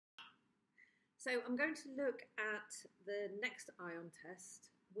So I'm going to look at the next ion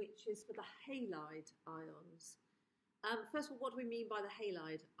test, which is for the halide ions. First of all, what do we mean by the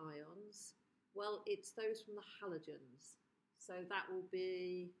halide ions? Well, it's those from the halogens. So that will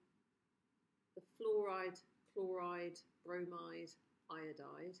be the fluoride, chloride, bromide,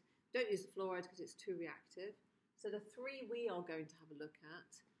 iodide. Don't use the fluoride because it's too reactive. So the three we are going to have a look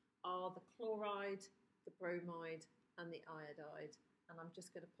at are the chloride, the bromide, and the iodide. And I'm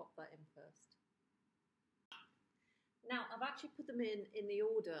just going to pop that in first. Now, I've actually put them in the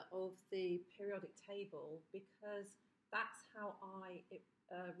order of the periodic table because that's how I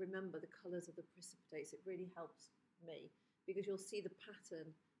remember the colours of the precipitates. It really helps me because you'll see the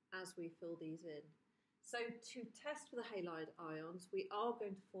pattern as we fill these in. So to test for the halide ions, we are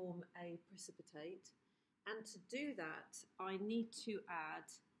going to form a precipitate. And to do that, I need to add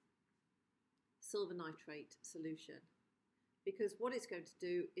silver nitrate solution because what it's going to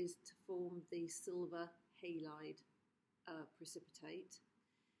do is to form the silver halide precipitate.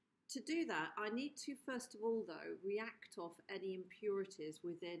 To do that, I need to first of all though react off any impurities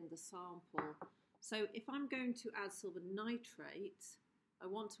within the sample. So if I'm going to add silver nitrate, I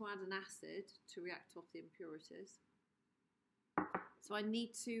want to add an acid to react off the impurities. So I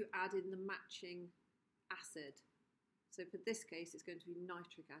need to add in the matching acid. So for this case it's going to be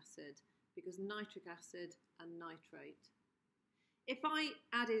nitric acid because nitric acid and nitrate. If I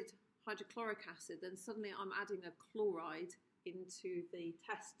added hydrochloric acid, then suddenly I'm adding a chloride into the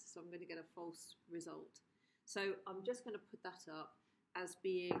test, so I'm going to get a false result. So I'm just going to put that up as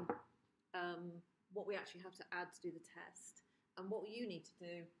being what we actually have to add to do the test. And what you need to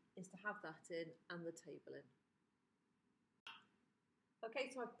do is to have that in and the table in. Okay,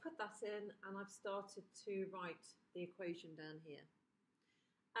 so I've put that in and I've started to write the equation down here.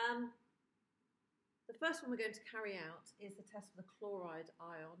 The first one we're going to carry out is the test for the chloride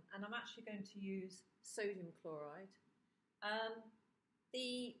ion, and I'm actually going to use sodium chloride.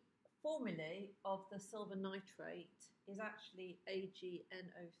 The formulae of the silver nitrate is actually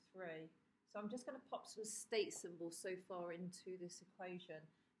AgNO3. So I'm just going to pop some state symbols so far into this equation.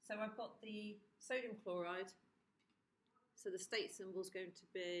 So I've got the sodium chloride. So the state symbol is going to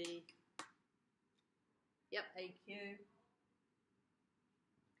be, AQ.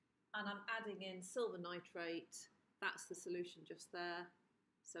 And I'm adding in silver nitrate. That's the solution just there.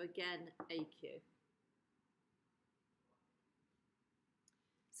 So again, AQ.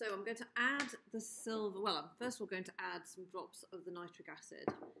 So I'm going to add the silver, well, I'm first of all going to add some drops of the nitric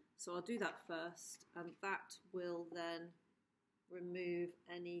acid. So I'll do that first, and that will then remove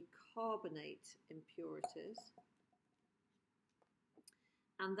any carbonate impurities.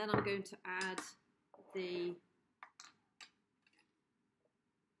 And then I'm going to add the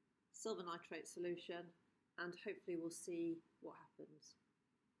silver nitrate solution, and hopefully we'll see what happens.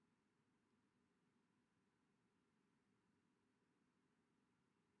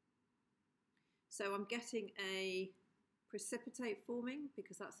 So I'm getting a precipitate forming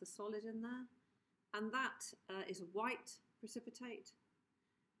because that's the solid in there, and that is a white precipitate,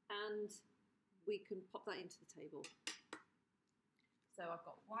 and we can pop that into the table. So I've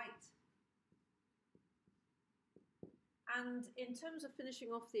got white. And in terms of finishing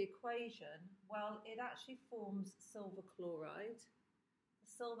off the equation, well, it actually forms silver chloride. The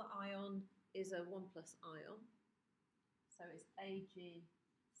silver ion is a 1+ ion, so it's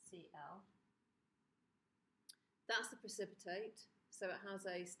AgCl. That's the precipitate, so it has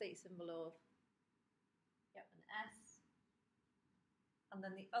a state symbol of an S. And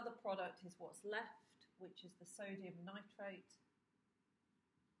then the other product is what's left, which is the sodium nitrate.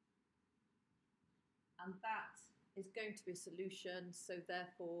 And that is going to be a solution, so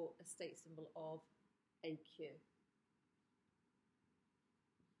therefore a state symbol of AQ.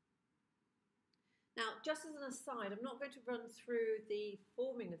 Now, just as an aside, I'm not going to run through the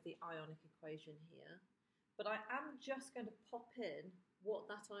forming of the ionic equation here, but I am just going to pop in what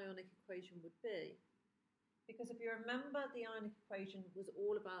that ionic equation would be. Because if you remember, the ionic equation was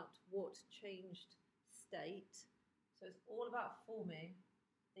all about what changed state. So it's all about forming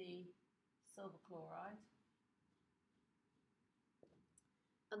the silver chloride.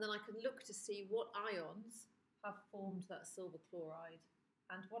 And then I can look to see what ions have formed that silver chloride.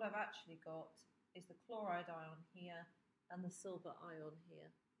 And what I've actually got is the chloride ion here and the silver ion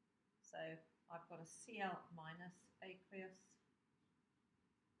here. So I've got a Cl- aqueous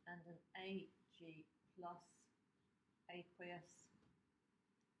and an Ag+ aqueous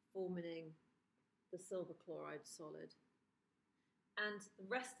forming the silver chloride solid. And the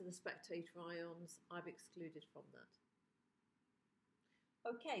rest of the spectator ions I've excluded from that.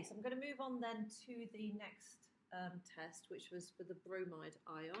 Okay, so I'm going to move on then to the next test, which was for the bromide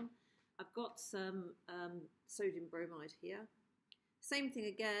ion. I've got some sodium bromide here. Same thing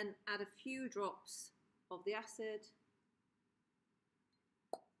again, add a few drops of the acid.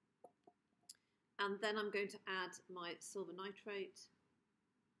 And then I'm going to add my silver nitrate.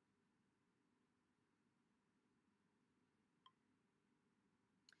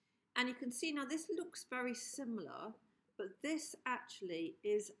 And you can see now this looks very similar, but this actually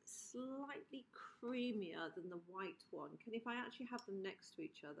is slightly creamier than the white one. If I actually have them next to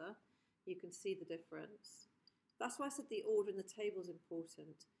each other, you can see the difference. That's why I said the order in the table is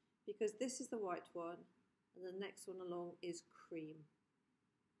important, because this is the white one and the next one along is cream.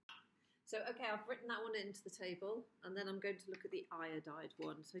 So, okay, I've written that one into the table, and then I'm going to look at the iodide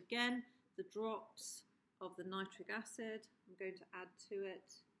one. So again, the drops of the nitric acid, I'm going to add to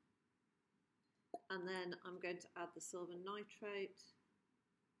it. And then I'm going to add the silver nitrate.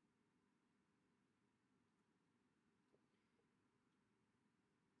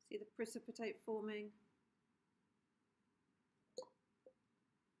 See the precipitate forming?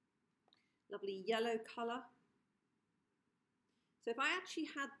 Lovely yellow colour. So if I actually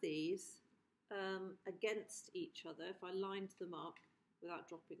had these against each other, if I lined them up without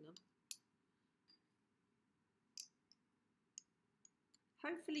dropping them,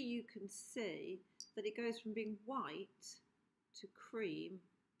 hopefully you can see that it goes from being white to cream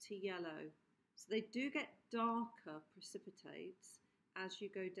to yellow. So they do get darker precipitates as you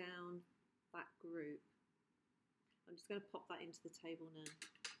go down that group. I'm just going to pop that into the table now.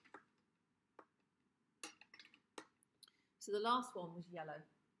 So the last one was yellow.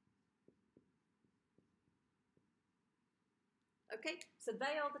 Okay, so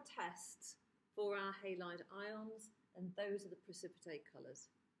they are the tests for our halide ions, and those are the precipitate colours.